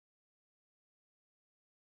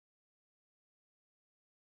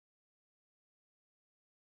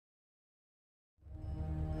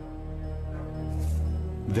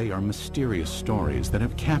They are mysterious stories that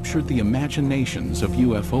have captured the imaginations of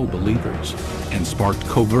UFO believers and sparked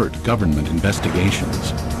covert government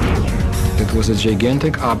investigations. It was a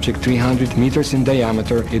gigantic object 300 meters in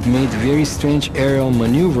diameter. It made very strange aerial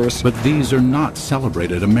maneuvers. But these are not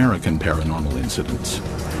celebrated American paranormal incidents.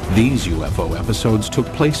 These UFO episodes took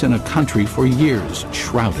place in a country for years,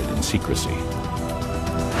 shrouded in secrecy.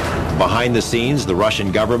 Behind the scenes, the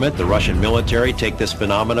Russian government, the Russian military take this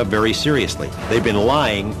phenomena very seriously. They've been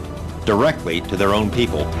lying directly to their own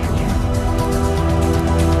people.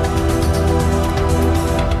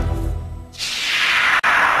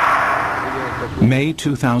 May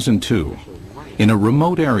 2002. In a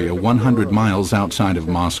remote area 100 miles outside of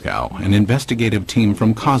Moscow, an investigative team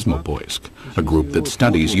from Kosmopoisk, a group that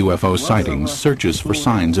studies UFO sightings, searches for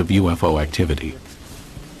signs of UFO activity.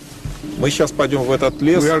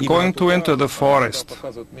 We are going to enter the forest.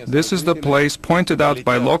 This is the place pointed out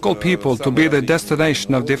by local people to be the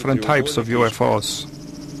destination of different types of UFOs.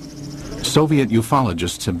 Soviet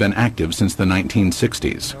ufologists have been active since the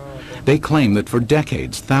 1960s. They claim that for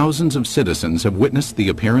decades, thousands of citizens have witnessed the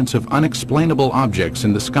appearance of unexplainable objects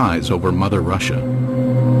in the skies over Mother Russia.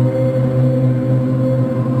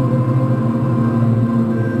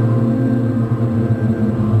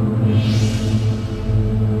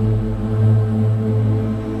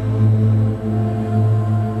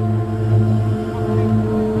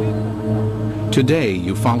 Today,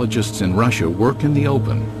 ufologists in Russia work in the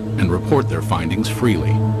open and report their findings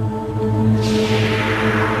freely.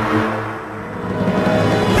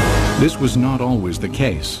 This was not always the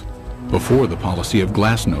case. Before the policy of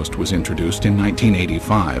glasnost was introduced in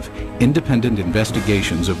 1985, independent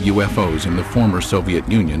investigations of UFOs in the former Soviet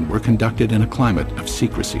Union were conducted in a climate of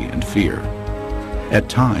secrecy and fear. At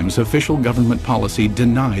times, official government policy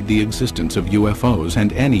denied the existence of UFOs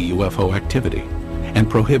and any UFO activity, and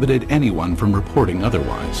prohibited anyone from reporting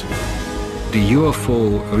otherwise. The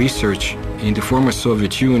UFO research in the former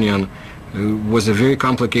Soviet Union was a very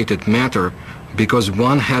complicated matter because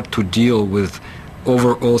one had to deal with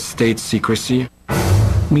overall state secrecy.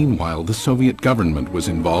 Meanwhile, the Soviet government was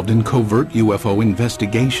involved in covert UFO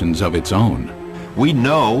investigations of its own. We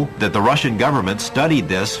know that the Russian government studied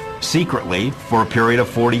this secretly for a period of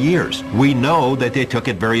 40 years. We know that they took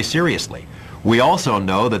it very seriously. We also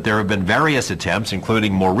know that there have been various attempts,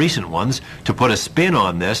 including more recent ones, to put a spin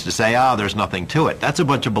on this to say, there's nothing to it. That's a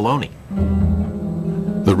bunch of baloney.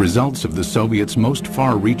 The results of the Soviets' most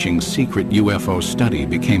far-reaching secret UFO study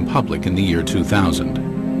became public in the year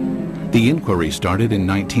 2000. The inquiry started in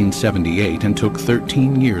 1978 and took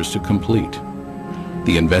 13 years to complete.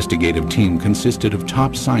 The investigative team consisted of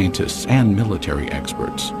top scientists and military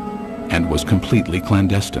experts, and was completely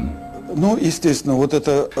clandestine.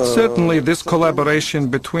 Certainly, this collaboration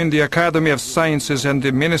between the Academy of Sciences and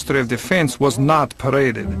the Ministry of Defense was not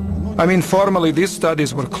paraded. I mean, formally, these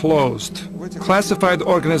studies were closed. Classified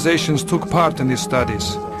organizations took part in these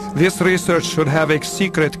studies. This research should have a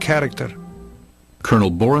secret character. Colonel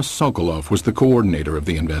Boris Sokolov was the coordinator of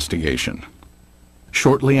the investigation.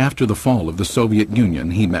 Shortly after the fall of the Soviet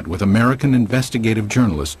Union, he met with American investigative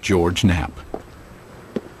journalist George Knapp.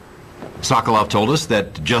 Sokolov told us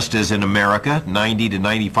that just as in America, 90 to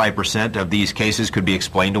 95% of these cases could be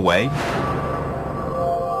explained away,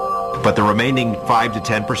 but the remaining 5 to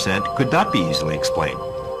 10% could not be easily explained.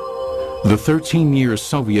 The 13-year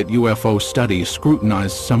Soviet UFO study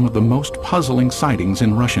scrutinized some of the most puzzling sightings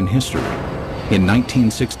in Russian history. In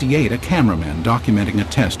 1968, a cameraman documenting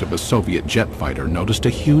a test of a Soviet jet fighter noticed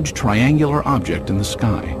a huge triangular object in the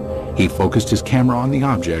sky. He focused his camera on the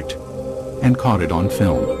object and caught it on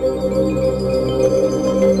film.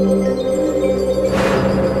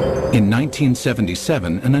 In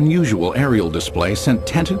 1977, an unusual aerial display sent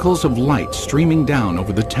tentacles of light streaming down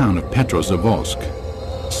over the town of Petrozavodsk.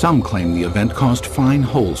 Some claim the event caused fine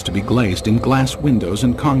holes to be glazed in glass windows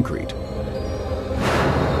and concrete.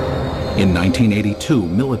 In 1982,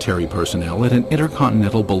 military personnel at an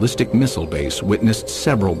intercontinental ballistic missile base witnessed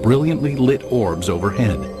several brilliantly lit orbs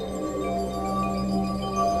overhead.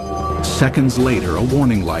 Seconds later, a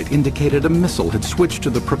warning light indicated a missile had switched to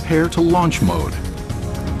the prepare to launch mode.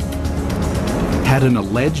 Had an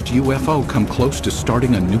alleged UFO come close to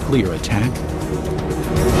starting a nuclear attack?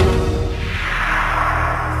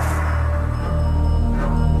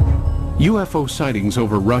 UFO sightings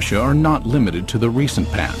over Russia are not limited to the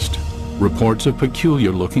recent past. Reports of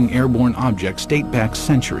peculiar-looking airborne objects date back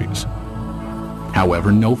centuries.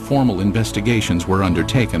 However, no formal investigations were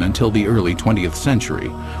undertaken until the early 20th century,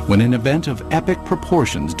 when an event of epic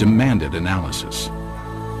proportions demanded analysis.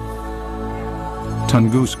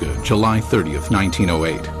 Tunguska, July 30th,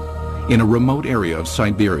 1908. In a remote area of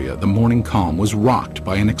Siberia, the morning calm was rocked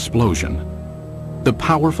by an explosion. The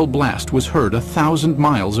powerful blast was heard 1,000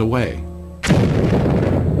 miles away.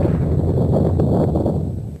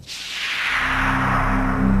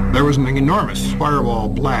 There was an enormous firewall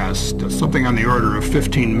blast, something on the order of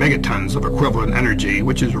 15 megatons of equivalent energy,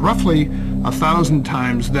 which is roughly 1,000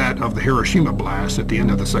 times that of the Hiroshima blast at the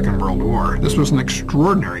end of the Second World War. This was an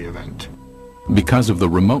extraordinary event. Because of the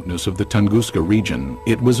remoteness of the Tunguska region,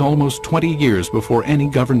 it was almost 20 years before any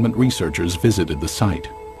government researchers visited the site.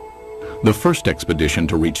 The first expedition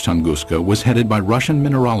to reach Tunguska was headed by Russian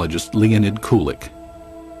mineralogist Leonid Kulik.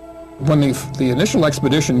 When the initial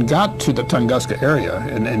expedition got to the Tunguska area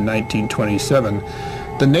in 1927,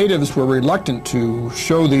 the natives were reluctant to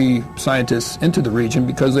show the scientists into the region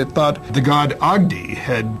because they thought the god Agdi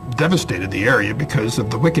had devastated the area because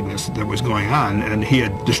of the wickedness that was going on, and he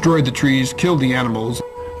had destroyed the trees, killed the animals.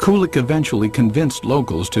 Kulik eventually convinced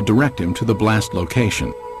locals to direct him to the blast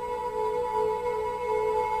location.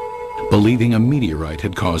 Believing a meteorite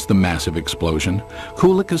had caused the massive explosion,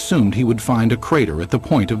 Kulik assumed he would find a crater at the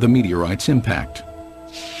point of the meteorite's impact.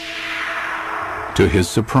 To his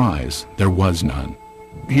surprise, there was none.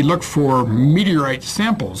 He looked for meteorite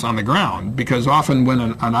samples on the ground because often when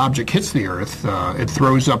an object hits the Earth, it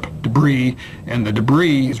throws up debris, and the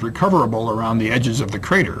debris is recoverable around the edges of the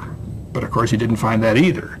crater. But of course he didn't find that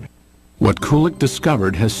either. What Kulik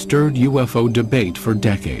discovered has stirred UFO debate for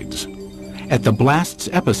decades. At the blast's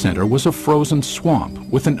epicenter was a frozen swamp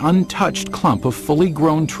with an untouched clump of fully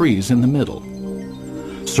grown trees in the middle.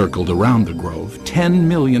 Circled around the grove, 10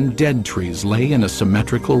 million dead trees lay in a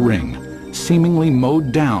symmetrical ring, seemingly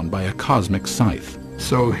mowed down by a cosmic scythe.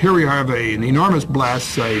 So here we have an enormous blast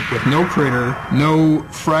site with no crater, no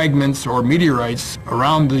fragments or meteorites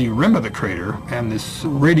around the rim of the crater, and this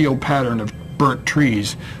radial pattern of burnt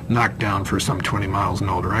trees knocked down for some 20 miles in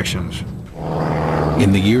all directions.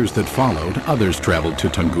 In the years that followed, others traveled to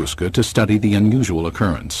Tunguska to study the unusual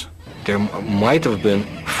occurrence. There might have been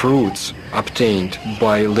fruits obtained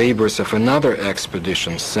by labors of another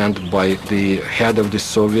expedition sent by the head of the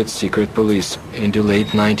Soviet secret police in the late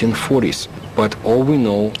 1940s. But all we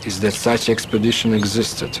know is that such expedition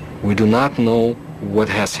existed. We do not know what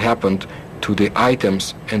has happened to the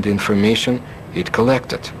items and the information it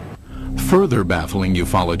collected. Further baffling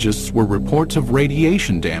ufologists were reports of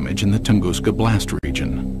radiation damage in the Tunguska blast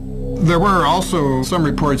region. There were also some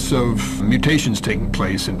reports of mutations taking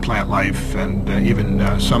place in plant life, and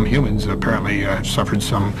even some humans apparently suffered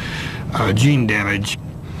some gene damage.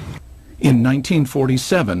 In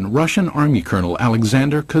 1947, Russian Army Colonel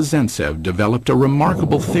Alexander Kazantsev developed a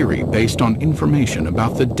remarkable theory based on information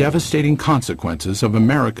about the devastating consequences of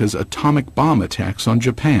America's atomic bomb attacks on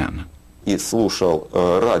Japan. He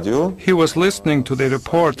was listening to the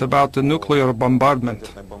report about the nuclear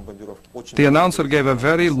bombardment. The announcer gave a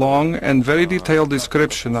very long and very detailed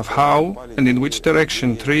description of how and in which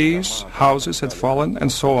direction trees, houses had fallen,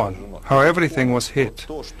 and so on, how everything was hit.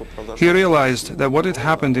 He realized that what had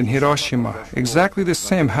happened in Hiroshima, exactly the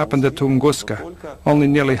same happened at Tunguska, only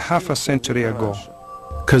nearly half a century ago.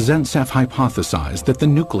 Kazantsev hypothesized that the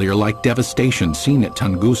nuclear-like devastation seen at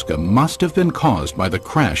Tunguska must have been caused by the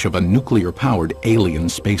crash of a nuclear-powered alien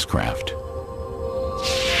spacecraft.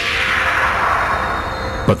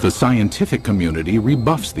 But the scientific community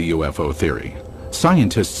rebuffs the UFO theory.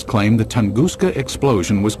 Scientists claim the Tunguska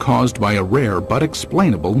explosion was caused by a rare but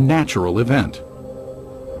explainable natural event.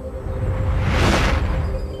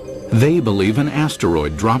 They believe an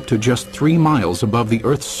asteroid dropped to just 3 miles above the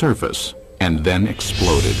Earth's surface and then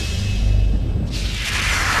exploded.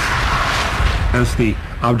 As the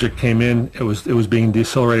object came in, it was being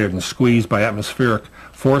decelerated and squeezed by atmospheric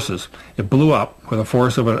forces. It blew up with the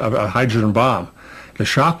force of a hydrogen bomb. The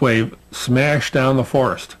shock wave smashed down the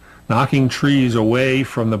forest, knocking trees away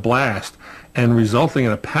from the blast and resulting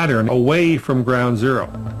in a pattern away from ground zero.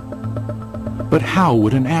 But how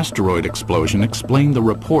would an asteroid explosion explain the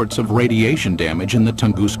reports of radiation damage in the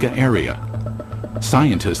Tunguska area?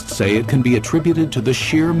 Scientists say it can be attributed to the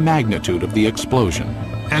sheer magnitude of the explosion.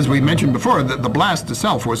 As we mentioned before, the blast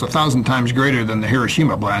itself was 1,000 times greater than the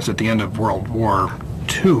Hiroshima blast at the end of World War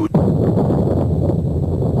II.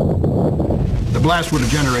 The blast would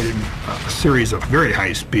have generated a series of very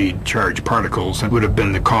high-speed charged particles and would have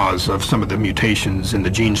been the cause of some of the mutations in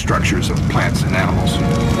the gene structures of plants and animals.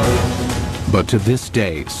 But to this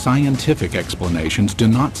day, scientific explanations do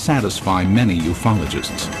not satisfy many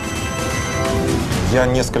ufologists.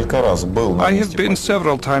 I have been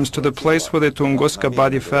several times to the place where the Tunguska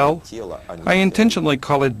body fell. I intentionally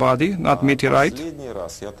call it body, not meteorite.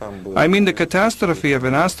 I mean, the catastrophe of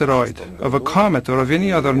an asteroid, of a comet, or of any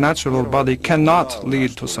other natural body cannot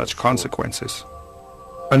lead to such consequences.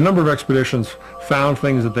 A number of expeditions found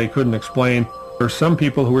things that they couldn't explain. There are some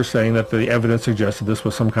people who were saying that the evidence suggested this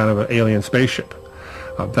was some kind of an alien spaceship.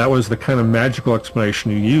 That was the kind of magical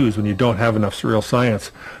explanation you use when you don't have enough real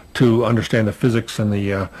science to understand the physics and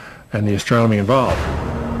the astronomy involved.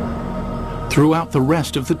 Throughout the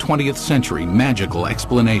rest of the 20th century, magical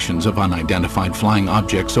explanations of unidentified flying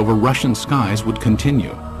objects over Russian skies would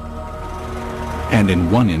continue. And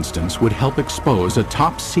in one instance would help expose a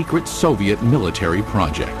top-secret Soviet military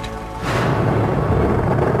project.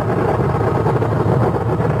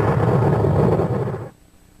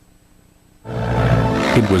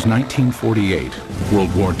 It was 1948.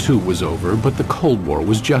 World War II was over, but the Cold War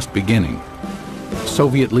was just beginning.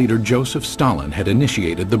 Soviet leader Joseph Stalin had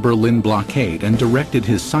initiated the Berlin blockade and directed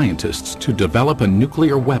his scientists to develop a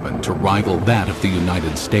nuclear weapon to rival that of the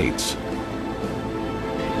United States.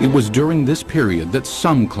 It was during this period that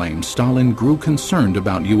some claim Stalin grew concerned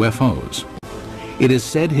about UFOs. It is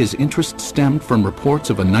said his interest stemmed from reports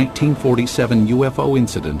of a 1947 UFO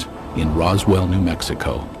incident in Roswell, New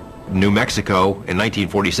Mexico. New Mexico in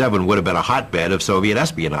 1947 would have been a hotbed of Soviet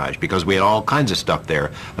espionage because we had all kinds of stuff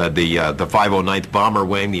there. The 509th Bomber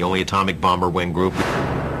Wing, the only atomic bomber wing group.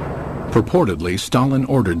 Purportedly, Stalin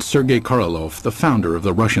ordered Sergei Korolev, the founder of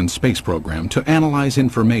the Russian space program, to analyze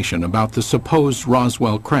information about the supposed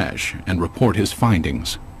Roswell crash and report his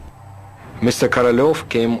findings. Mr. Korolev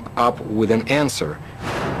came up with an answer.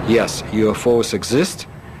 Yes, UFOs exist.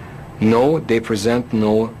 No, they present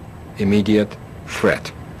no immediate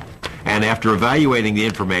threat. And after evaluating the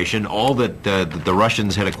information, all that the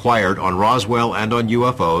Russians had acquired on Roswell and on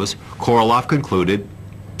UFOs, Korolev concluded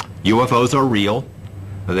UFOs are real.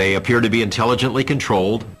 They appear to be intelligently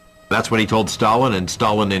controlled. That's what he told Stalin, and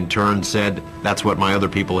Stalin in turn said, that's what my other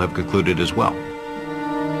people have concluded as well.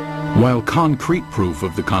 While concrete proof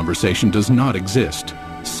of the conversation does not exist,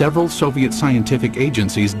 several Soviet scientific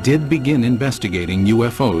agencies did begin investigating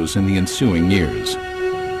UFOs in the ensuing years.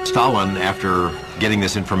 Stalin, after getting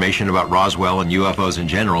this information about Roswell and UFOs in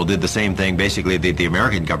general, did the same thing basically that the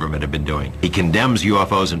American government had been doing. He condemns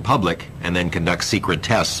UFOs in public and then conducts secret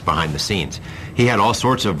tests behind the scenes. He had all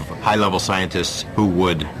sorts of high-level scientists who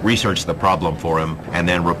would research the problem for him and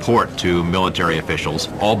then report to military officials,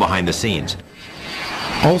 all behind the scenes.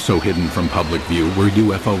 Also hidden from public view were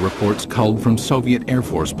UFO reports culled from Soviet Air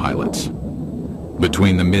Force pilots.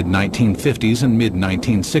 Between the mid-1950s and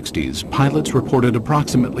mid-1960s, pilots reported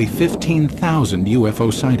approximately 15,000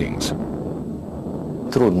 UFO sightings.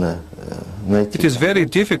 It is very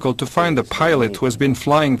difficult to find a pilot who has been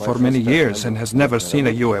flying for many years and has never seen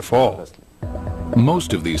a UFO.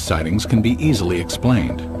 Most of these sightings can be easily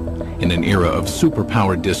explained. In an era of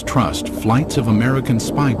superpower distrust, flights of American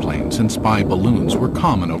spy planes and spy balloons were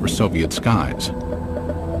common over Soviet skies.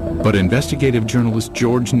 But investigative journalist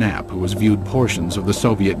George Knapp, who has viewed portions of the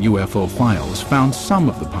Soviet UFO files, found some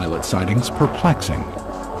of the pilot sightings perplexing.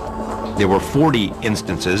 There were 40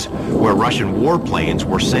 instances where Russian warplanes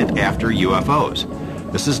were sent after UFOs.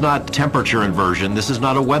 This is not temperature inversion, this is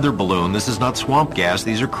not a weather balloon, this is not swamp gas,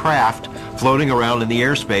 these are craft floating around in the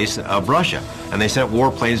airspace of Russia, and they sent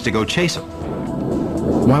warplanes to go chase them.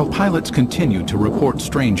 While pilots continued to report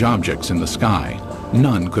strange objects in the sky,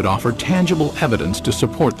 none could offer tangible evidence to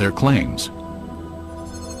support their claims.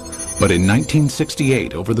 But in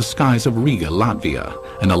 1968, over the skies of Riga, Latvia,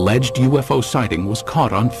 an alleged UFO sighting was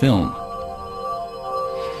caught on film.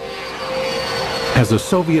 As a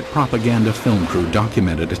Soviet propaganda film crew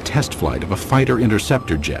documented a test flight of a fighter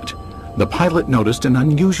interceptor jet, the pilot noticed an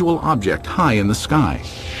unusual object high in the sky.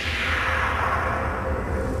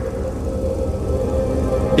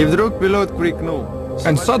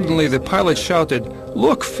 And suddenly the pilot shouted,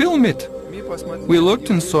 "Look, film it!" We looked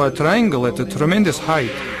and saw a triangle at a tremendous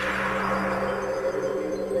height.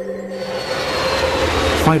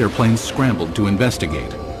 Fighter planes scrambled to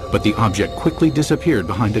investigate, but the object quickly disappeared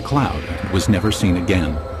behind a cloud and was never seen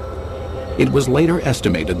again. It was later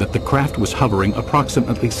estimated that the craft was hovering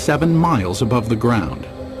approximately 7 miles above the ground.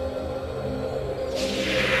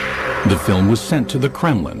 The film was sent to the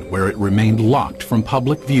Kremlin, where it remained locked from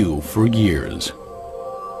public view for years.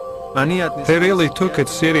 They really took it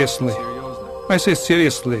seriously. I say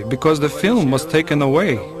seriously because the film was taken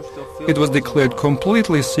away. It was declared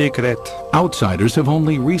completely secret. Outsiders have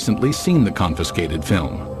only recently seen the confiscated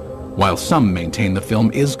film. While some maintain the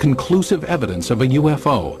film is conclusive evidence of a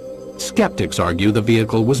UFO, Skeptics argue the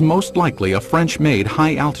vehicle was most likely a French-made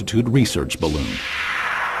high-altitude research balloon.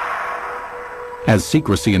 As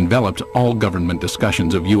secrecy enveloped all government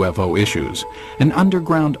discussions of UFO issues, an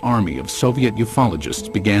underground army of Soviet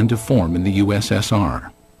ufologists began to form in the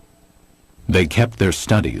USSR. They kept their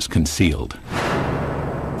studies concealed.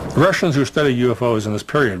 Russians who study UFOs in this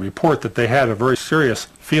period report that they had a very serious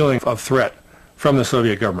feeling of threat from the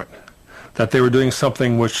Soviet government, that they were doing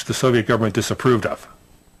something which the Soviet government disapproved of.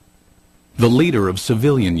 The leader of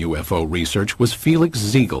civilian UFO research was Felix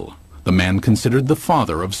Ziegel, the man considered the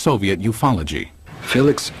father of Soviet ufology.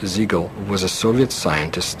 Felix Ziegel was a Soviet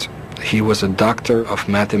scientist. He was a doctor of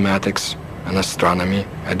mathematics and astronomy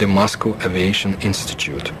at the Moscow Aviation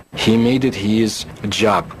Institute. He made it his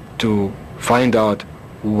job to find out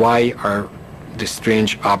why are the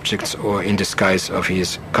strange objects or in disguise of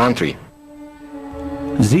his country.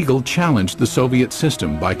 Ziegel challenged the Soviet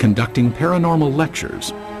system by conducting paranormal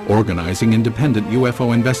lectures, organizing independent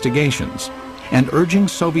UFO investigations, and urging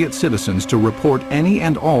Soviet citizens to report any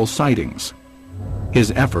and all sightings.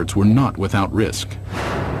 His efforts were not without risk.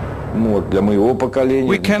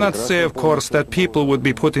 We cannot say, of course, that people would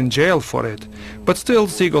be put in jail for it, but still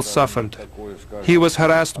Ziegel suffered. He was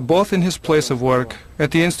harassed both in his place of work,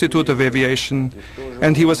 at the Institute of Aviation,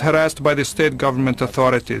 and he was harassed by the state government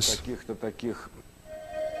authorities.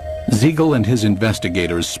 Ziegel and his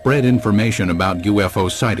investigators spread information about UFO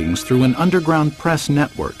sightings through an underground press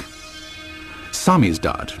network.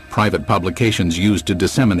 Samizdat, private publications used to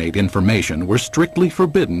disseminate information, were strictly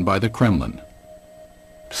forbidden by the Kremlin.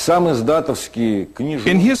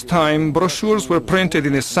 In his time, brochures were printed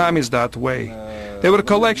in a samizdat way. They were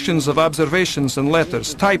collections of observations and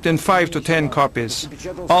letters, typed in 5 to 10 copies.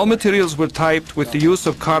 All materials were typed with the use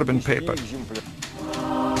of carbon paper.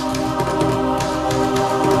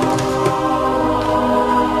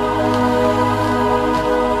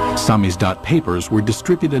 Samizdat papers were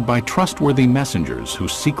distributed by trustworthy messengers who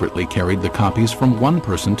secretly carried the copies from one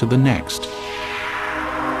person to the next.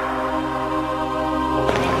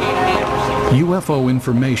 UFO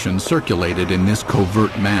information circulated in this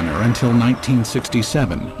covert manner until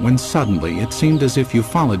 1967, when suddenly it seemed as if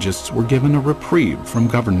ufologists were given a reprieve from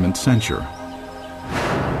government censure.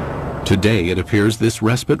 Today it appears this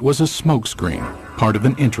respite was a smokescreen, part of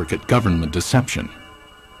an intricate government deception.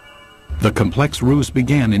 The complex ruse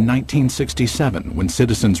began in 1967 when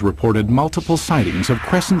citizens reported multiple sightings of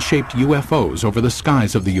crescent-shaped UFOs over the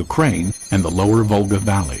skies of the Ukraine and the lower Volga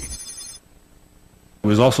Valley. It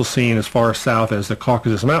was also seen as far south as the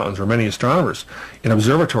Caucasus Mountains, where many astronomers in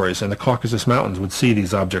observatories in the Caucasus Mountains would see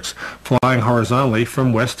these objects flying horizontally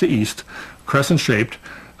from west to east, crescent-shaped,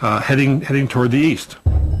 heading toward the east.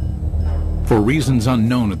 For reasons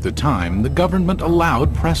unknown at the time, the government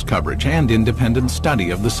allowed press coverage and independent study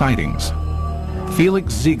of the sightings.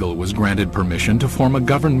 Felix Ziegel was granted permission to form a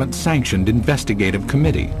government-sanctioned investigative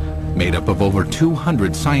committee made up of over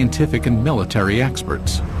 200 scientific and military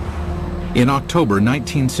experts. In October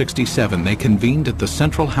 1967, they convened at the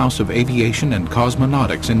Central House of Aviation and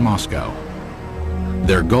Cosmonautics in Moscow.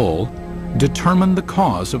 Their goal? Determine the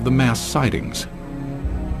cause of the mass sightings.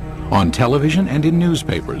 On television and in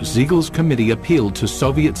newspapers, Ziegel's committee appealed to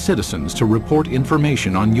Soviet citizens to report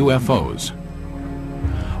information on UFOs.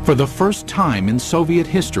 For the first time in Soviet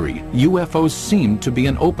history, UFOs seemed to be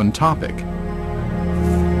an open topic.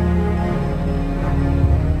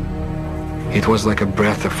 It was like a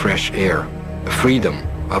breath of fresh air. Freedom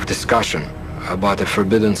of discussion about a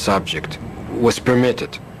forbidden subject was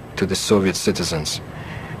permitted to the Soviet citizens.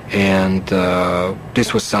 And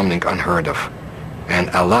this was something unheard of. And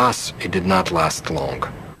alas, it did not last long.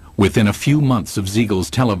 Within a few months of Ziegel's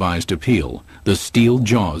televised appeal, the steel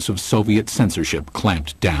jaws of Soviet censorship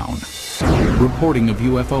clamped down. Reporting of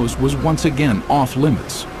UFOs was once again off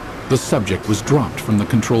limits. The subject was dropped from the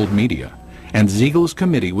controlled media, and Ziegel's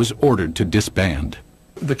committee was ordered to disband.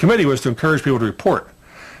 The committee was to encourage people to report.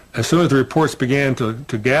 As soon as the reports began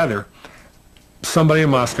to gather, somebody in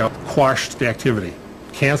Moscow quashed the activity,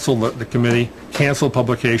 canceled the committee, canceled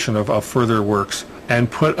publication of further works, and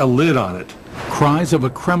put a lid on it. Cries of a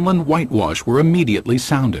Kremlin whitewash were immediately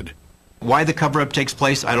sounded. Why the cover-up takes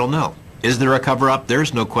place, I don't know. Is there a cover-up?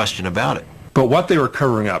 There's no question about it. But what they were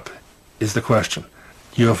covering up is the question.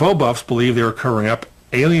 UFO buffs believe they were covering up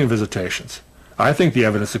alien visitations. I think the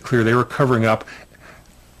evidence is clear they were covering up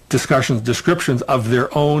descriptions of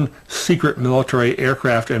their own secret military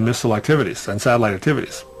aircraft and missile activities and satellite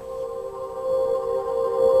activities.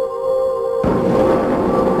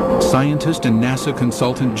 Scientist and NASA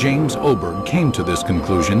consultant James Oberg came to this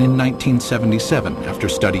conclusion in 1977 after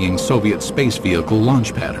studying Soviet space vehicle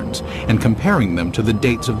launch patterns and comparing them to the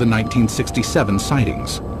dates of the 1967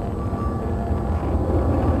 sightings.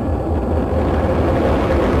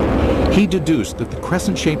 He deduced that the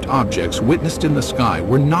crescent-shaped objects witnessed in the sky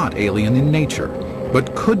were not alien in nature,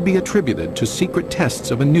 but could be attributed to secret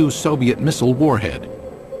tests of a new Soviet missile warhead.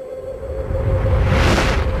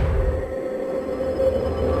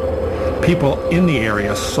 People in the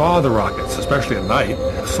area saw the rockets, especially at night,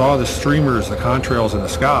 saw the streamers, the contrails in the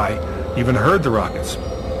sky, even heard the rockets.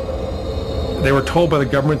 They were told by the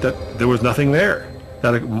government that there was nothing there,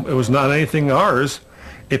 that it was not anything ours.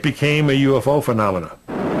 It became a UFO phenomena.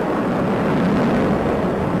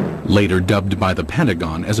 Later dubbed by the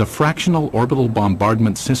Pentagon as a fractional orbital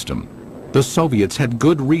bombardment system, the Soviets had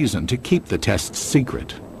good reason to keep the tests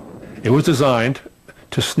secret. It was designed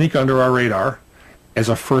to sneak under our radar as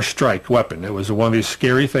a first strike weapon. It was one of these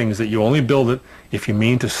scary things that you only build it if you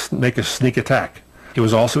mean to make a sneak attack. It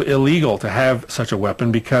was also illegal to have such a weapon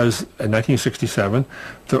because in 1967,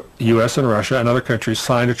 the U.S. and Russia and other countries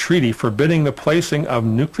signed a treaty forbidding the placing of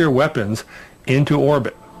nuclear weapons into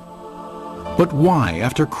orbit. But why,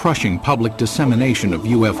 after crushing public dissemination of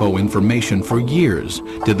UFO information for years,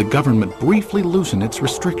 did the government briefly loosen its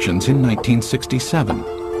restrictions in 1967?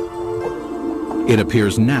 It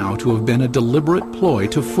appears now to have been a deliberate ploy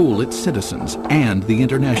to fool its citizens and the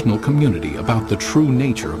international community about the true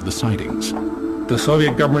nature of the sightings. The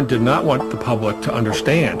Soviet government did not want the public to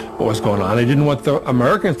understand what was going on. They didn't want the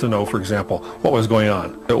Americans to know, for example, what was going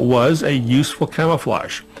on. It was a useful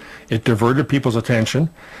camouflage. It diverted people's attention.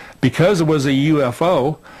 Because it was a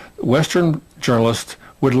UFO, Western journalists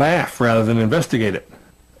would laugh rather than investigate it.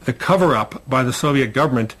 The cover-up by the Soviet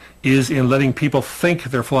government is in letting people think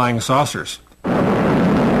they're flying saucers.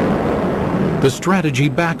 The strategy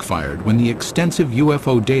backfired when the extensive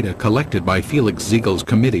UFO data collected by Felix Ziegel's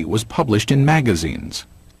committee was published in magazines.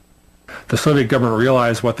 The Soviet government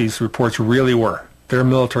realized what these reports really were. They're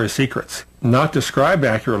military secrets. Not described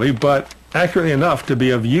accurately, but accurately enough to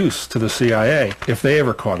be of use to the CIA if they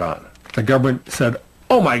ever caught on. The government said,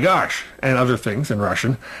 "Oh my gosh," and other things in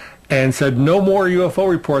Russian, and said no more UFO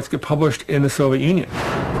reports get published in the Soviet Union.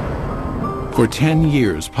 For 10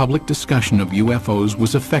 years, public discussion of UFOs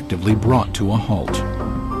was effectively brought to a halt.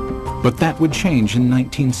 But that would change in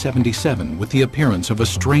 1977 with the appearance of a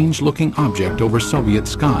strange-looking object over Soviet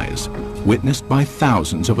skies, witnessed by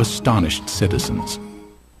thousands of astonished citizens.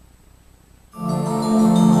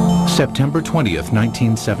 September 20th,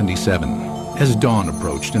 1977. As dawn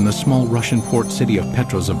approached in the small Russian port city of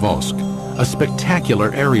Petrozavodsk, a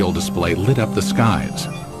spectacular aerial display lit up the skies.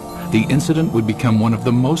 The incident would become one of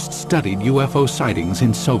the most studied UFO sightings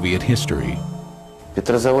in Soviet history.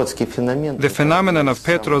 The phenomenon of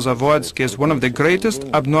Petrozavodsk is one of the greatest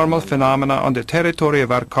abnormal phenomena on the territory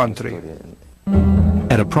of our country.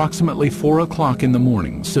 At approximately 4 o'clock in the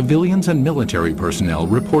morning, civilians and military personnel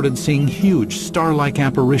reported seeing huge star-like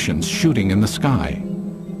apparitions shooting in the sky.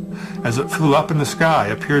 As it flew up in the sky,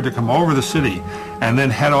 it appeared to come over the city and then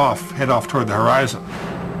head off toward the horizon.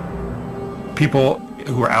 People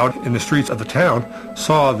who were out in the streets of the town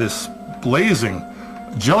saw this blazing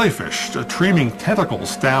jellyfish, streaming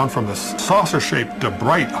tentacles down from the saucer-shaped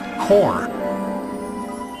bright core.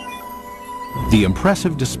 The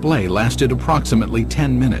impressive display lasted approximately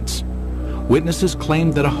 10 minutes. Witnesses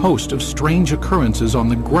claimed that a host of strange occurrences on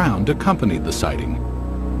the ground accompanied the sighting.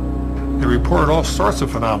 They reported all sorts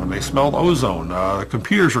of phenomena. They smelled ozone,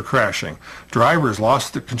 computers were crashing, drivers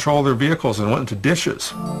lost control of their vehicles and went into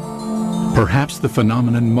ditches. Perhaps the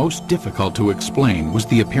phenomenon most difficult to explain was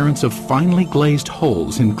the appearance of finely glazed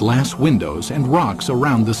holes in glass windows and rocks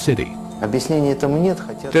around the city.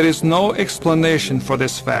 There is no explanation for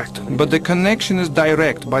this fact, but the connection is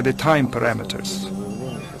direct by the time parameters.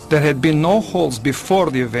 There had been no holes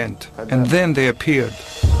before the event, and then they appeared.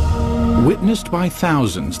 Witnessed by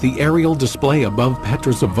thousands, the aerial display above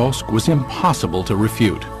Petrozavodsk was impossible to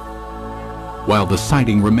refute. While the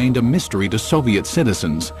sighting remained a mystery to Soviet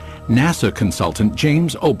citizens, NASA consultant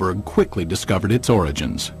James Oberg quickly discovered its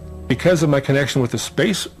origins. Because of my connection with the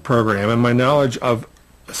space program and my knowledge of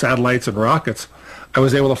satellites and rockets, I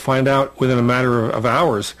was able to find out within a matter of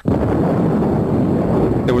hours.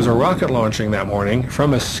 There was a rocket launching that morning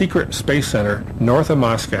from a secret space center north of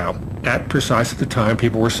Moscow at precisely the time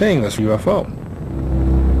people were seeing this UFO.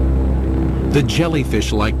 The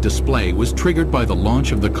jellyfish-like display was triggered by the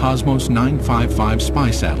launch of the Cosmos 955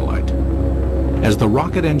 spy satellite. As the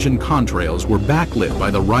rocket engine contrails were backlit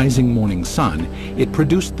by the rising morning sun, it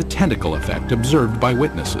produced the tentacle effect observed by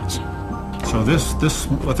witnesses. So this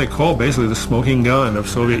what they call basically the smoking gun of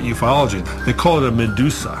Soviet ufology. They call it a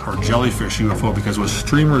Medusa, or jellyfish UFO, because it was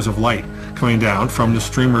streamers of light coming down from the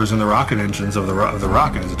streamers in the rocket engines of the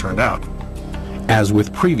rocket, as it turned out. As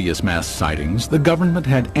with previous mass sightings, the government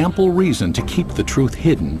had ample reason to keep the truth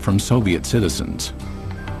hidden from Soviet citizens.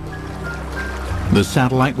 The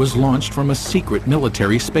satellite was launched from a secret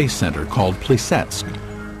military space center called Plesetsk,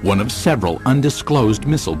 one of several undisclosed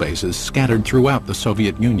missile bases scattered throughout the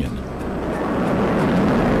Soviet Union.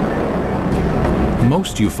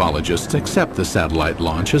 Most ufologists accept the satellite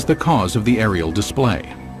launch as the cause of the aerial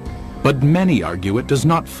display, but many argue it does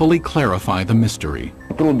not fully clarify the mystery.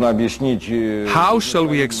 How shall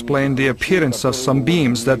we explain the appearance of some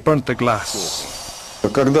beams that burnt the glass?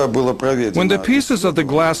 When the pieces of the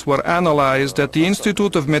glass were analyzed at the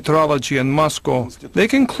Institute of Metrology in Moscow, they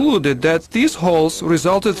concluded that these holes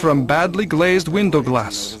resulted from badly glazed window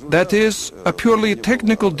glass. That is, a purely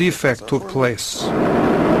technical defect took place.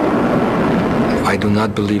 I do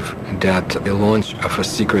not believe that the launch of a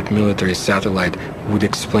secret military satellite would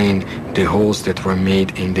explain the holes that were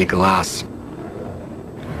made in the glass.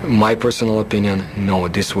 My personal opinion, no,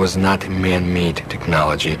 this was not man-made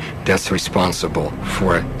technology that's responsible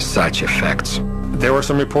for such effects. There were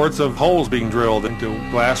some reports of holes being drilled into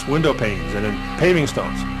glass window panes and in paving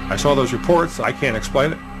stones. I saw those reports. I can't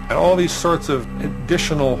explain it. And all these sorts of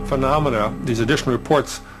additional phenomena, these additional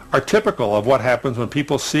reports, are typical of what happens when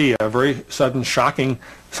people see a very sudden, shocking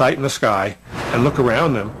sight in the sky and look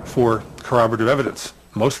around them for corroborative evidence.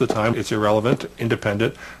 Most of the time, it's irrelevant,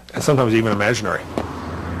 independent, and sometimes even imaginary.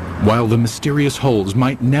 While the mysterious holes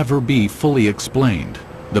might never be fully explained,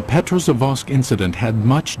 the Petrozavodsk incident had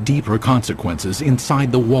much deeper consequences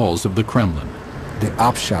inside the walls of the Kremlin. The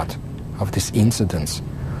upshot of this incident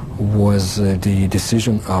was the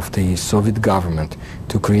decision of the Soviet government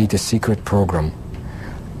to create a secret program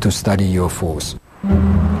to study UFOs.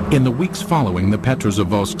 In the weeks following the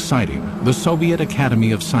Petrozavodsk sighting, the Soviet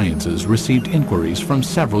Academy of Sciences received inquiries from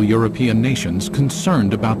several European nations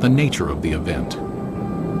concerned about the nature of the event.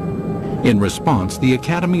 In response, the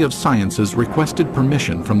Academy of Sciences requested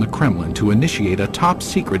permission from the Kremlin to initiate a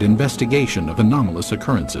top-secret investigation of anomalous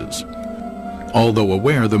occurrences. Although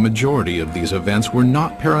aware the majority of these events were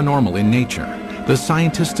not paranormal in nature, the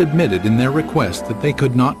scientists admitted in their request that they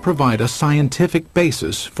could not provide a scientific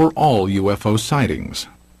basis for all UFO sightings.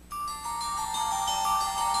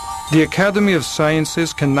 The Academy of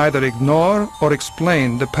Sciences can neither ignore or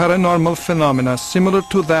explain the paranormal phenomena similar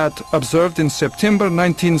to that observed in September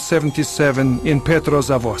 1977 in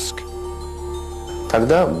Petrozavodsk.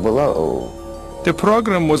 The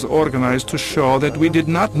program was organized to show that we did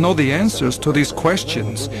not know the answers to these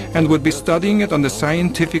questions and would be studying it on the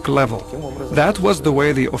scientific level. That was the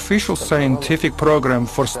way the official scientific program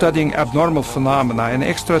for studying abnormal phenomena and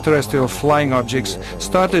extraterrestrial flying objects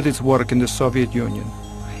started its work in the Soviet Union.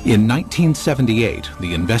 In 1978,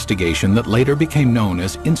 the investigation that later became known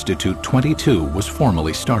as Institute 22 was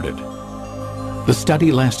formally started. The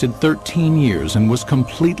study lasted 13 years and was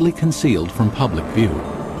completely concealed from public view.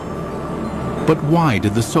 But why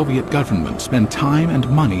did the Soviet government spend time and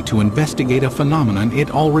money to investigate a phenomenon it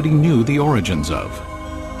already knew the origins of?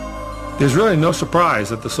 There's really no surprise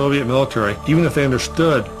that the Soviet military, even if they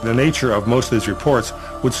understood the nature of most of these reports,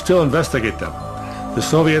 would still investigate them. The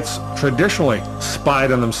Soviets traditionally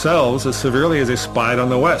spied on themselves as severely as they spied on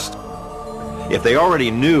the West. If they already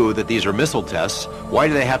knew that these are missile tests, why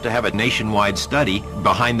do they have to have a nationwide study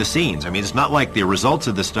behind the scenes? I mean, it's not like the results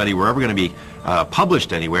of the study were ever going to be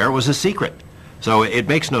published anywhere. It was a secret. So it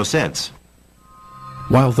makes no sense.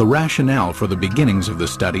 While the rationale for the beginnings of the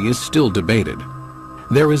study is still debated,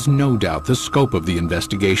 there is no doubt the scope of the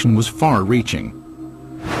investigation was far-reaching.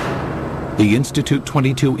 The Institute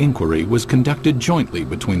 22 inquiry was conducted jointly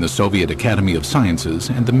between the Soviet Academy of Sciences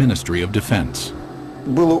and the Ministry of Defense.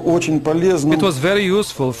 It was very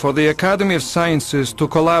useful for the Academy of Sciences to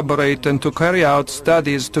collaborate and to carry out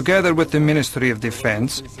studies together with the Ministry of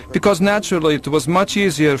Defense, because naturally it was much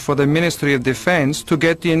easier for the Ministry of Defense to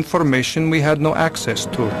get the information we had no access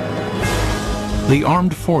to. The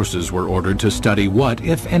armed forces were ordered to study what,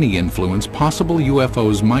 if any, influence possible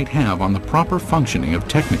UFOs might have on the proper functioning of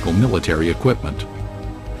technical military equipment.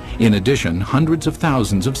 In addition, hundreds of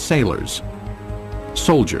thousands of sailors,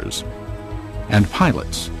 soldiers, and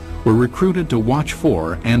pilots were recruited to watch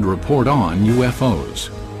for and report on UFOs.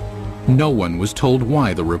 No one was told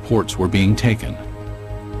why the reports were being taken.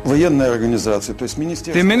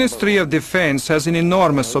 The Ministry of Defense has an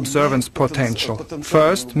enormous observance potential.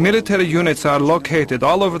 First, military units are located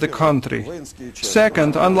all over the country.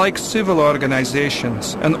 Second, unlike civil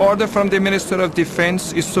organizations, an order from the Minister of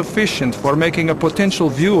Defense is sufficient for making a potential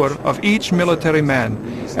viewer of each military man,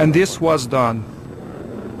 and this was done.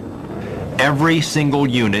 Every single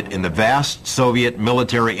unit in the vast Soviet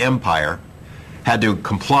military empire had to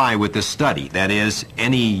comply with this study. That is,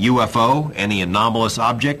 any UFO, any anomalous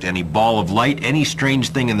object, any ball of light, any strange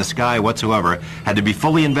thing in the sky whatsoever had to be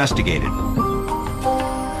fully investigated.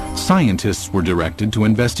 Scientists were directed to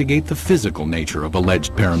investigate the physical nature of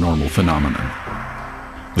alleged paranormal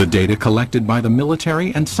phenomena. The data collected by the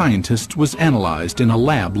military and scientists was analyzed in a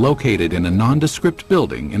lab located in a nondescript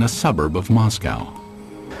building in a suburb of Moscow.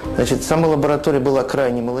 The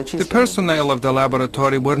personnel of the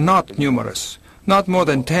laboratory were not numerous, not more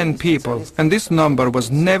than 10 people, and this number was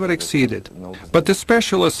never exceeded. But the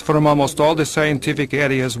specialists from almost all the scientific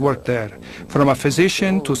areas worked there, from a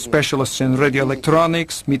physician to specialists in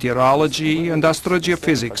radioelectronics, meteorology, and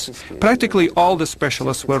astrogeophysics. Practically all the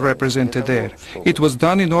specialists were represented there. It was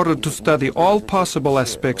done in order to study all possible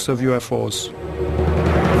aspects of UFOs.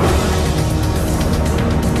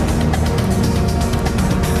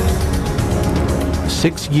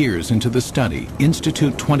 Six years into the study,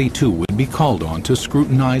 Institute 22 would be called on to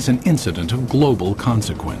scrutinize an incident of global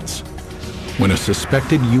consequence, when a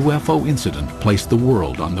suspected UFO incident placed the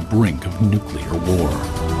world on the brink of nuclear war.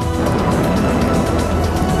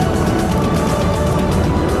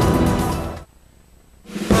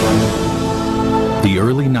 The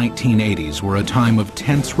early 1980s were a time of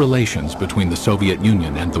tense relations between the Soviet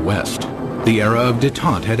Union and the West. The era of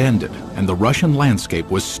détente had ended, and the Russian landscape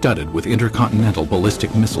was studded with intercontinental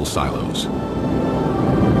ballistic missile silos.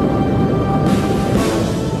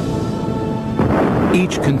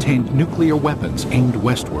 Each contained nuclear weapons aimed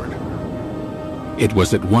westward. It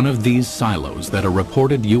was at one of these silos that a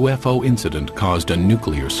reported UFO incident caused a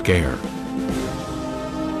nuclear scare.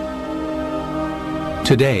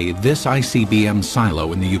 Today, this ICBM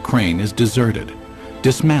silo in the Ukraine is deserted,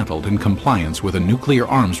 dismantled in compliance with a nuclear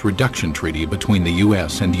arms reduction treaty between the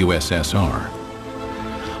US and USSR.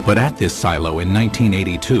 But at this silo in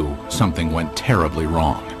 1982, something went terribly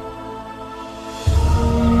wrong.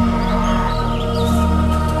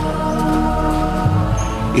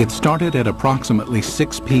 It started at approximately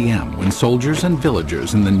 6 p.m. when soldiers and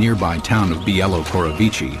villagers in the nearby town of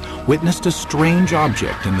Bielo-Korovichi witnessed a strange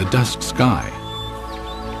object in the dusk sky.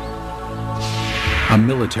 A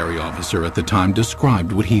military officer at the time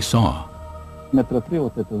described what he saw.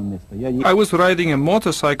 I was riding a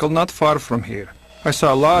motorcycle not far from here. I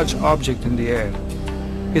saw a large object in the air.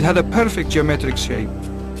 It had a perfect geometric shape.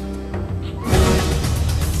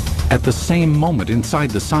 At the same moment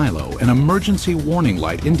inside the silo, an emergency warning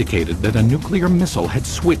light indicated that a nuclear missile had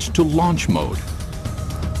switched to launch mode.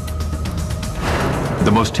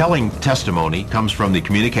 The most telling testimony comes from the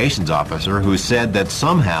communications officer who said that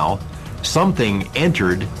somehow something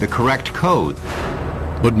entered the correct code.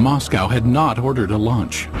 But Moscow had not ordered a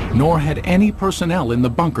launch, nor had any personnel in the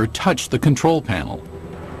bunker touched the control panel.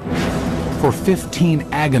 For 15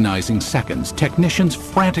 agonizing seconds, technicians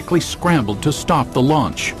frantically scrambled to stop the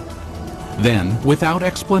launch. Then, without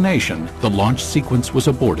explanation, the launch sequence was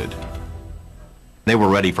aborted. They were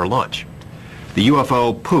ready for launch. The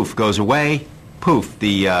UFO, poof, goes away. Poof,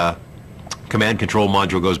 the command control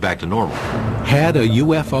module goes back to normal. Had a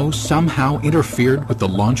UFO somehow interfered with the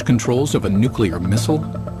launch controls of a nuclear missile?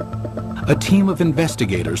 A team of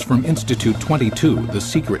investigators from Institute 22, the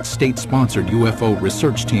secret state-sponsored UFO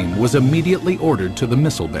research team, was immediately ordered to the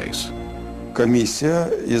missile base. They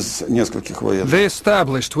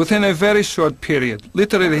established within a very short period,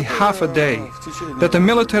 literally half a day, that a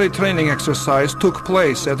military training exercise took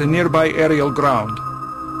place at a nearby aerial ground.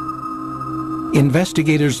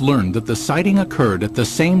 Investigators learned that the sighting occurred at the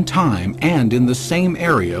same time and in the same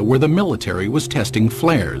area where the military was testing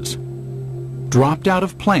flares. Dropped out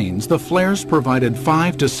of planes, the flares provided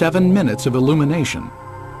 5 to 7 minutes of illumination.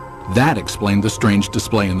 That explained the strange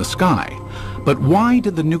display in the sky. But why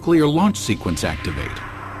did the nuclear launch sequence activate?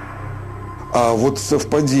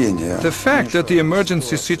 The fact that the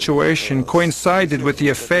emergency situation coincided with the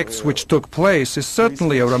effects which took place is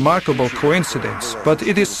certainly a remarkable coincidence, but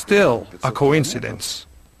it is still a coincidence.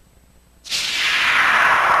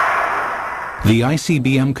 The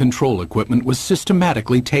ICBM control equipment was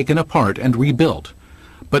systematically taken apart and rebuilt,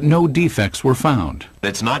 but no defects were found.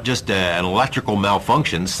 It's not just an electrical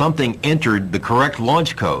malfunction. Something entered the correct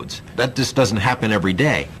launch codes. That just doesn't happen every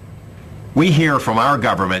day. We hear from our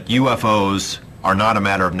government UFOs are not a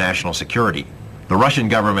matter of national security. The Russian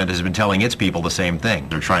government has been telling its people the same thing.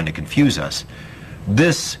 They're trying to confuse us.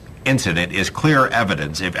 This incident is clear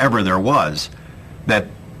evidence, if ever there was, that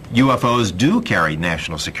UFOs do carry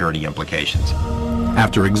national security implications.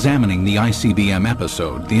 After examining the ICBM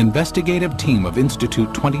episode, the investigative team of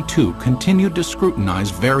Institute 22 continued to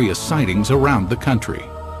scrutinize various sightings around the country.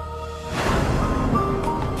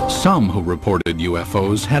 Some who reported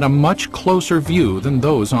UFOs had a much closer view than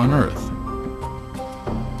those on Earth.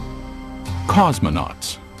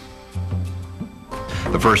 Cosmonauts.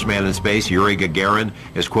 The first man in space, Yuri Gagarin,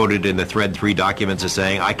 is quoted in the Thread 3 documents as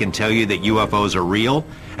saying, "I can tell you that UFOs are real,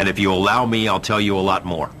 and if you allow me, I'll tell you a lot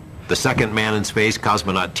more." The second man in space,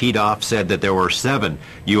 cosmonaut Titov, said that there were 7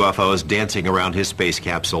 UFOs dancing around his space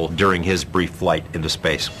capsule during his brief flight into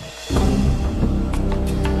space.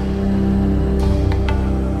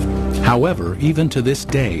 However, even to this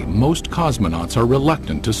day, most cosmonauts are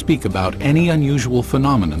reluctant to speak about any unusual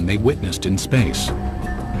phenomenon they witnessed in space.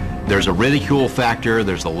 There's a ridicule factor,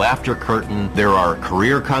 there's a laughter curtain, there are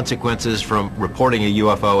career consequences from reporting a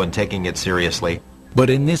UFO and taking it seriously. But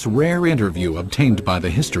in this rare interview obtained by the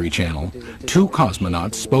History Channel, 2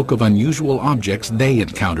 cosmonauts spoke of unusual objects they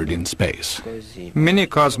encountered in space. Many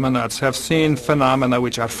cosmonauts have seen phenomena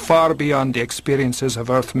which are far beyond the experiences of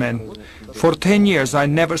Earthmen. For 10 years, I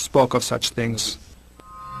never spoke of such things.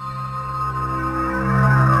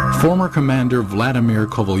 Former Commander Vladimir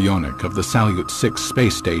Kovalyonik of the Salyut 6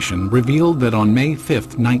 space station revealed that on May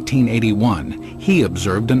 5, 1981, he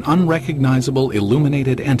observed an unrecognizable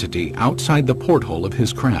illuminated entity outside the porthole of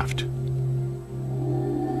his craft.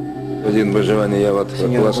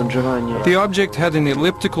 The object had an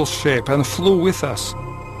elliptical shape and flew with us.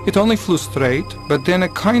 It only flew straight, but then a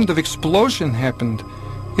kind of explosion happened.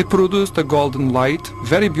 It produced a golden light,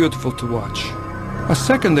 very beautiful to watch. A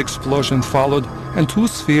second explosion followed, and 2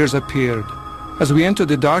 spheres appeared. As we entered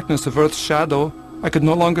the darkness of Earth's shadow, I could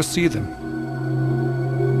no longer see them.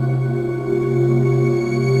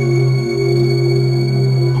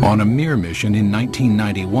 On a Mir mission in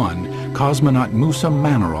 1991, cosmonaut Musa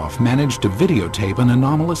Manarov managed to videotape an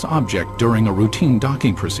anomalous object during a routine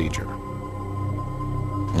docking procedure.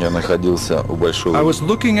 I was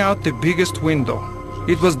looking out the biggest window.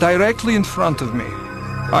 It was directly in front of me.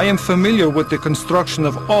 I am familiar with the construction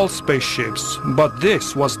of all spaceships, but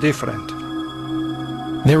this was different.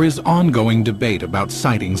 There is ongoing debate about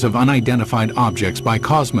sightings of unidentified objects by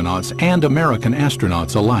cosmonauts and American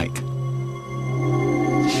astronauts alike.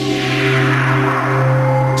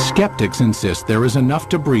 Skeptics insist there is enough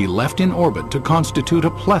debris left in orbit to constitute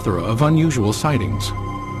a plethora of unusual sightings.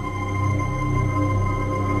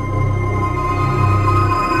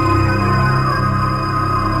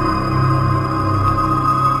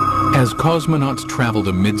 As cosmonauts traveled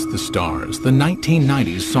amidst the stars, the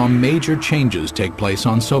 1990s saw major changes take place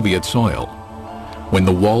on Soviet soil. When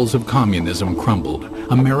the walls of communism crumbled,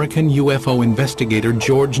 American UFO investigator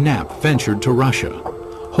George Knapp ventured to Russia,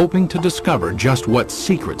 hoping to discover just what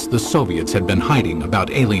secrets the Soviets had been hiding about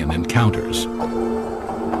alien encounters.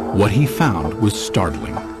 What he found was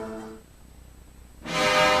startling.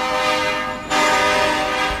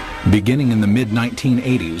 Beginning in the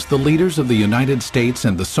mid-1980s, the leaders of the United States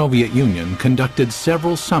and the Soviet Union conducted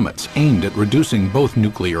several summits aimed at reducing both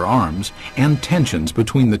nuclear arms and tensions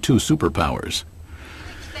between the 2 superpowers.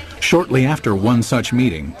 Shortly after one such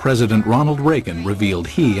meeting, President Ronald Reagan revealed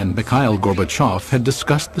he and Mikhail Gorbachev had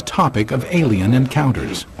discussed the topic of alien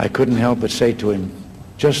encounters. I couldn't help but say to him,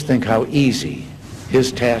 just think how easy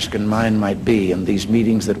his task and mine might be in these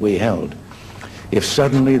meetings that we held if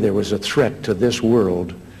suddenly there was a threat to this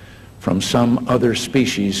world from some other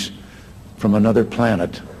species, from another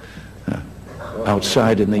planet,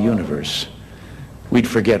 outside in the universe. We'd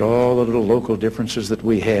forget all the little local differences that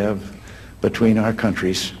we have between our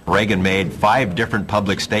countries. Reagan made 5 different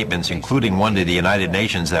public statements, including one to the United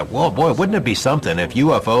Nations, that, well, boy, wouldn't it be something if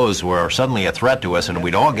UFOs were suddenly a threat to us and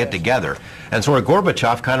we'd all get together? And so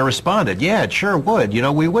Gorbachev kind of responded, yeah, it sure would. You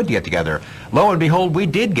know, we would get together. Lo and behold, we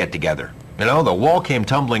did get together. You know, the wall came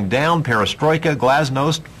tumbling down, perestroika,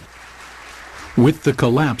 glasnost. With the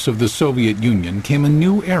collapse of the Soviet Union came a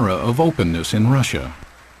new era of openness in Russia.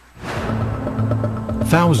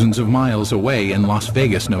 Thousands of miles away in Las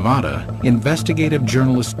Vegas, Nevada, investigative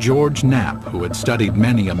journalist George Knapp, who had studied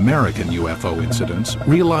many American UFO incidents,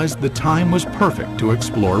 realized the time was perfect to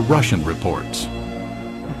explore Russian reports.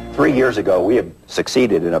 3 years ago, we have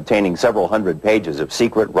succeeded in obtaining several hundred pages of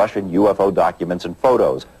secret Russian UFO documents and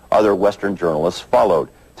photos. Other Western journalists followed.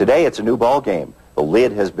 Today, it's a new ballgame. The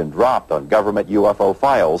lid has been dropped on government UFO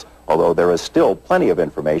files, although there is still plenty of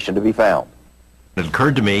information to be found. It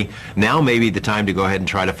occurred to me, now may be the time to go ahead and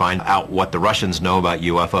try to find out what the Russians know about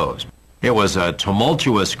UFOs. It was a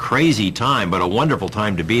tumultuous, crazy time, but a wonderful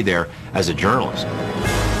time to be there as a journalist.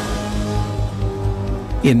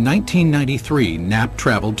 In 1993, Knapp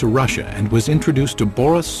traveled to Russia and was introduced to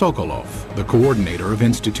Boris Sokolov, the coordinator of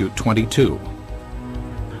Institute 22.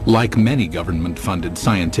 Like many government-funded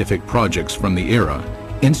scientific projects from the era,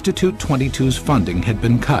 Institute 22's funding had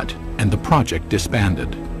been cut and the project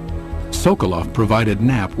disbanded. Sokolov provided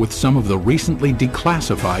Knapp with some of the recently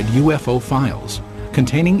declassified UFO files,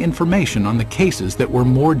 containing information on the cases that were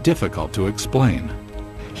more difficult to explain.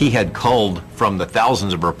 he had culled from the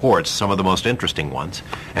thousands of reports some of the most interesting ones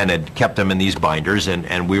and had kept them in these binders,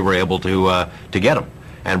 and we were able to get them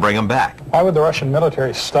and bring them back. Why would the Russian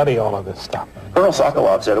military study all of this stuff? Colonel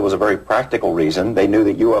Sokolov said it was a very practical reason. They knew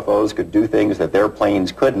that UFOs could do things that their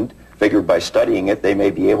planes couldn't. Figured by studying it, they may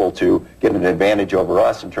be able to get an advantage over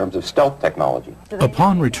us in terms of stealth technology.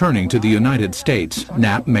 Upon returning to the United States,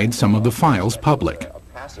 Knapp made some of the files public.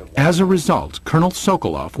 As a result, Colonel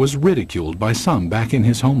Sokolov was ridiculed by some back in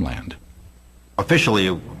his homeland. Officially,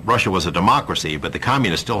 Russia was a democracy, but the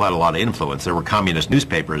communists still had a lot of influence. There were communist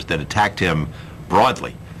newspapers that attacked him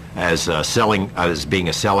broadly as being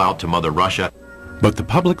a sellout to Mother Russia. But the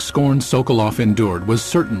public scorn Sokolov endured was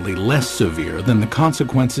certainly less severe than the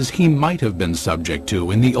consequences he might have been subject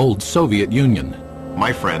to in the old Soviet Union.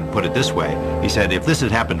 My friend put it this way. He said, if this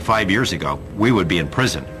had happened 5 years ago, we would be in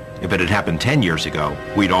prison. If it had happened 10 years ago,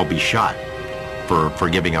 we'd all be shot for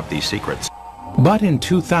giving up these secrets. But in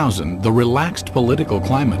 2000, the relaxed political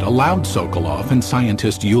climate allowed Sokolov and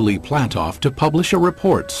scientist Yuli Platov to publish a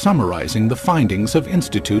report summarizing the findings of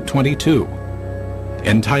Institute 22.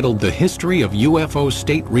 Entitled The History of UFO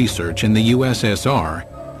State Research in the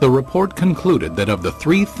USSR, the report concluded that of the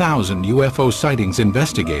 3,000 UFO sightings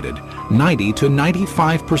investigated, 90 to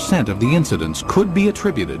 95% of the incidents could be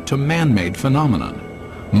attributed to man-made phenomenon,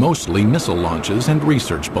 mostly missile launches and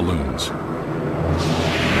research balloons.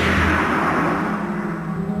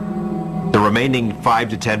 The remaining 5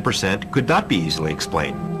 to 10% could not be easily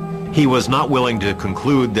explained. He was not willing to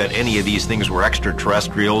conclude that any of these things were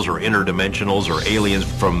extraterrestrials or interdimensionals or aliens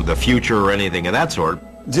from the future or anything of that sort.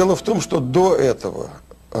 Дело в том, что до этого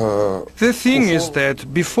The thing is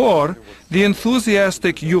that before, the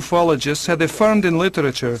enthusiastic ufologists had affirmed in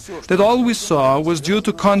literature that all we saw was due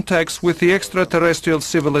to contacts with the extraterrestrial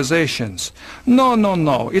civilizations. No, no,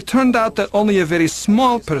 no. It turned out that only a very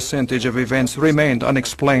small percentage of events remained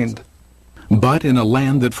unexplained. But in a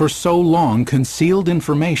land that for so long concealed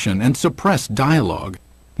information and suppressed dialogue,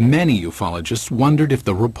 many ufologists wondered if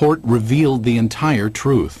the report revealed the entire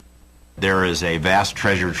truth. There is a vast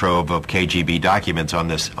treasure trove of KGB documents on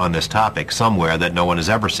this topic somewhere that no one has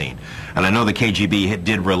ever seen. And I know the KGB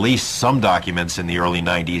did release some documents in the early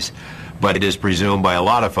 90s, but it is presumed by a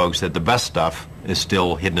lot of folks that the best stuff is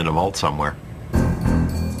still hidden in a vault somewhere.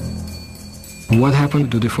 What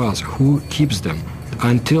happened to the files? Who keeps them?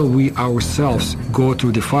 Until we ourselves go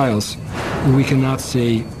through the files, we cannot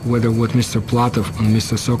say whether what Mr. Platov and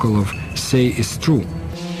Mr. Sokolov say is true.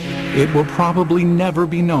 It will probably never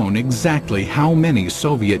be known exactly how many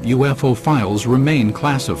Soviet UFO files remain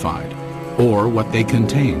classified, or what they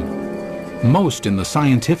contain. Most in the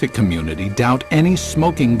scientific community doubt any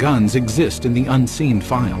smoking guns exist in the unseen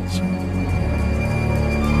files.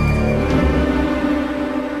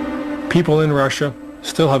 People in Russia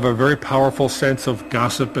still have a very powerful sense of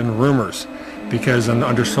gossip and rumors, because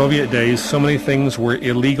under Soviet days, so many things were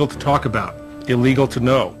illegal to talk about, illegal to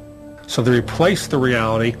know. So they replaced the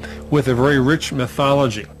reality with a very rich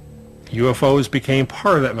mythology. UFOs became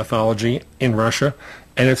part of that mythology in Russia,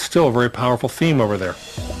 and it's still a very powerful theme over there.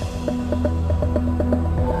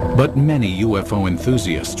 But many UFO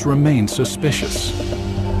enthusiasts remain suspicious,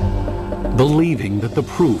 believing that the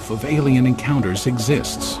proof of alien encounters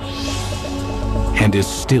exists and is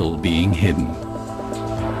still being hidden.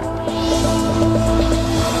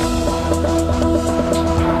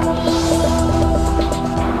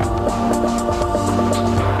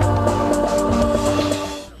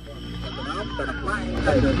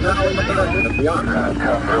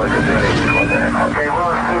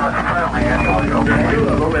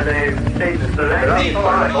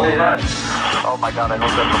 Oh my God, I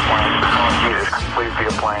hope that's a plane. Oh Jesus, please be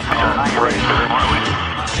a plane.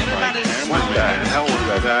 What the hell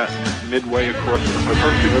was that? Midway across the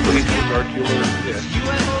first thing was artillery.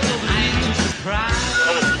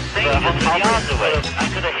 I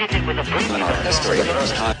could have hit it with a brief. In our history, the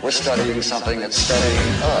first time we're studying something that's studying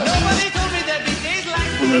us. Nobody told me that these days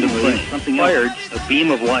like something fired a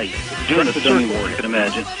beam of light. Doing a circle, you can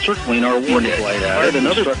imagine, circling our warhead. Fired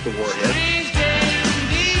another destructive warhead.